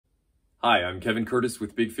Hi, I'm Kevin Curtis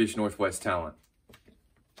with Big Fish Northwest Talent.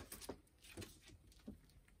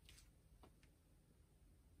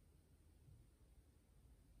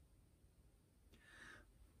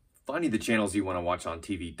 Finding the channels you want to watch on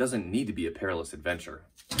TV doesn't need to be a perilous adventure.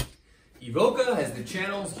 Evoca has the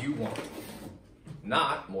channels you want,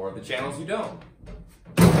 not more of the channels you don't.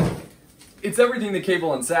 It's everything that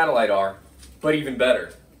cable and satellite are, but even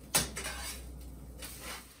better.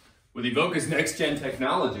 With Evoca's next-gen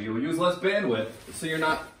technology, you'll use less bandwidth, so you're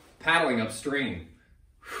not paddling upstream.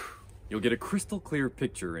 You'll get a crystal clear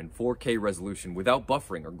picture in 4K resolution without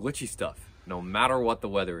buffering or glitchy stuff, no matter what the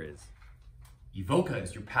weather is. Evoca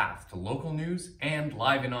is your path to local news and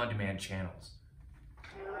live and on-demand channels.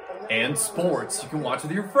 And sports you can watch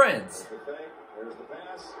with your friends.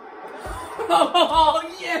 Oh,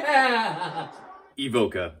 yeah!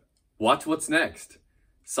 Evoca. Watch what's next.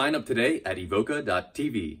 Sign up today at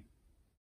evoca.tv.